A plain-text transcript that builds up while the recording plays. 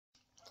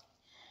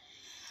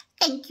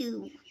Thank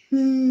you.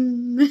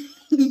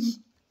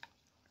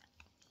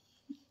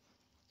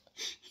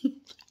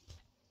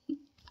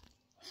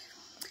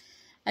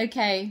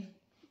 Okay.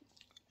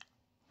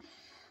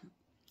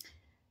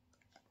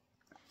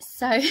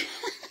 So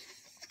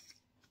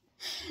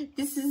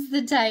this is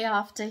the day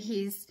after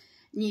his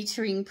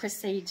neutering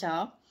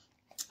procedure.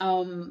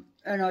 And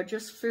I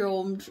just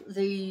filmed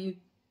the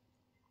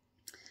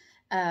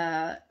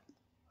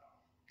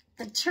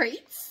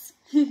treats,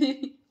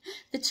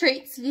 the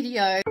treats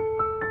video.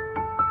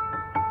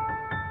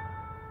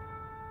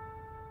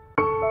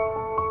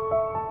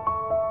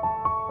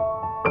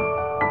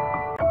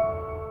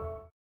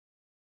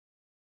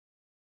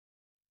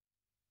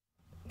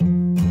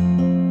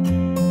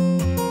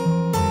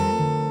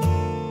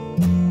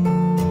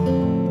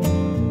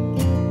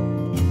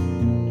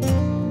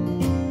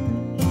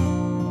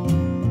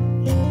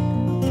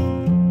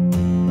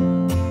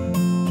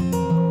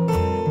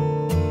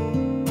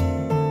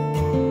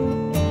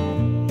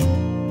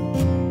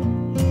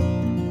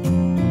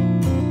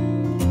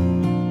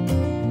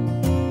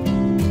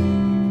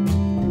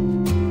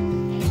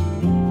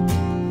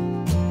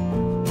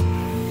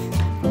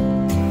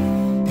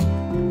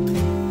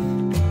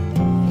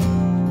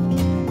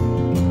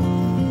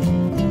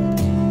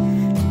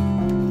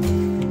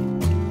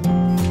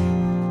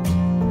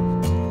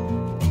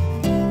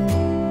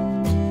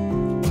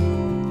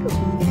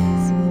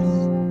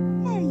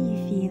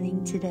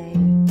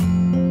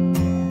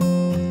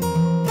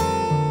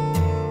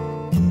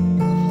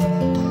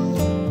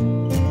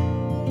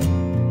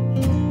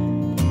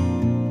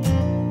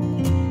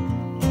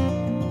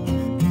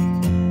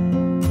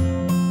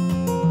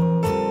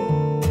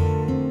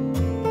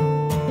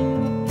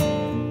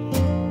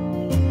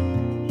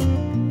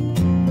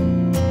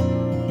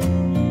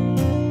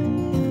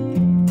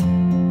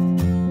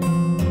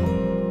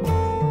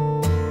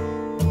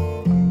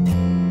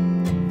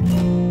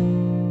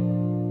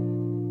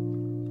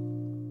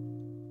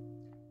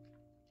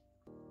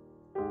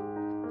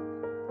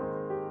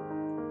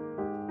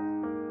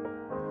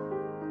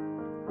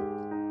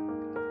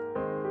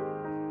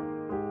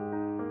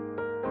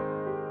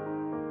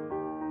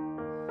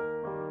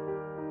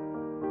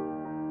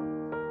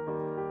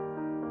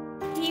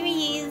 Here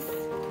he is.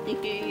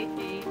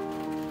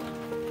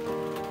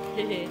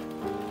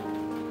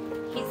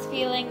 He's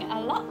feeling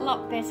a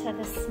lot better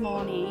this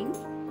morning.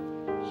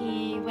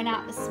 He went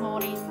out this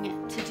morning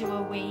to do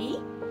a wee,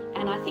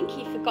 and I think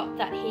he forgot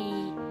that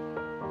he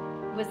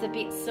was a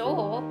bit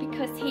sore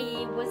because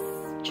he was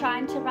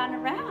trying to run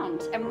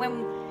around. And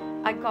when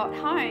I got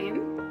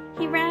home,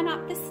 he ran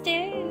up the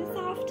stairs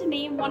after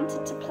me and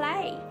wanted to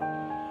play.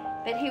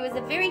 But he was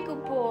a very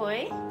good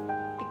boy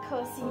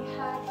because he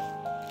had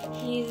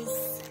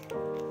his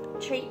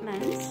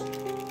treatment,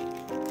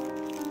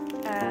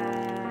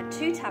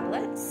 2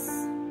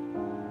 tablets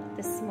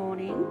this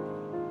morning,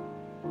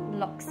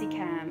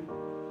 Loxicam,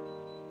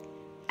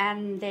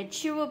 and they're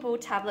chewable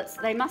tablets.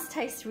 They must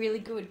taste really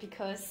good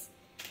because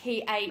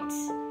he ate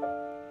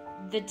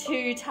the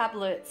 2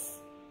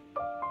 tablets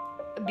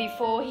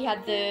before he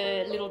had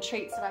the little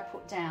treats that I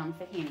put down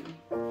for him.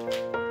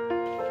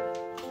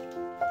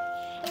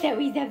 So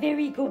he's a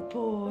very good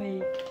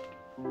boy.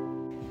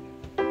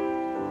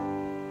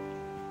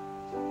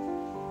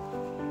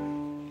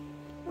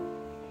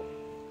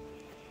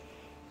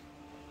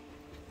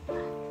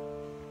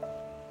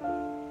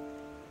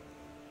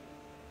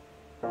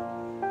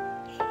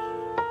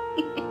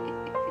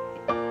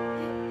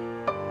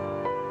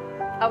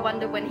 I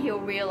wonder when he'll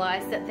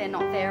realise that they're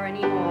not there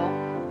anymore.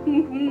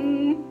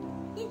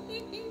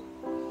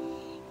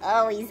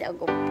 Oh, he's a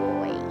good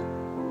boy.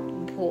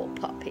 Poor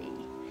puppy.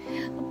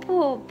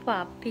 Poor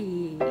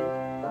puppy.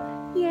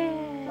 Yeah.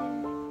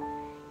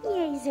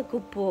 Yeah, he's a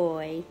good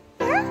boy.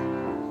 Huh?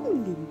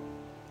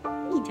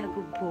 He's a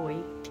good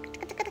boy.